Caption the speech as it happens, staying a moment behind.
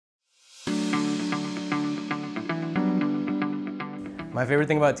My favorite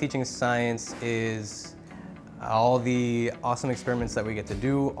thing about teaching science is all the awesome experiments that we get to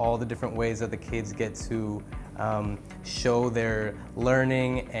do, all the different ways that the kids get to show their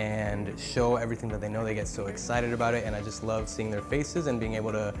learning and show everything that they know. They get so excited about it, and I just love seeing their faces and being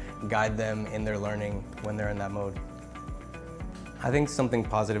able to guide them in their learning when they're in that mode. I think something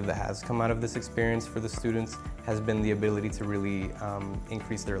positive that has come out of this experience for the students has been the ability to really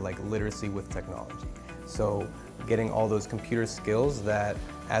increase their literacy with technology. So getting all those computer skills that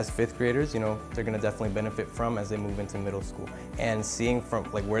as fifth graders, they're going to definitely benefit from as they move into middle school. And seeing from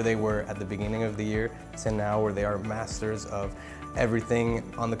where they were at the beginning of the year to now where they are masters of everything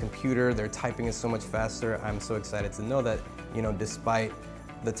on the computer, their typing is so much faster. I'm so excited to know that, despite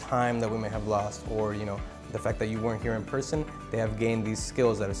the time that we may have lost or, the fact that you weren't here in person, they have gained these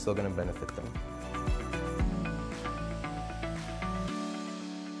skills that are still going to benefit them.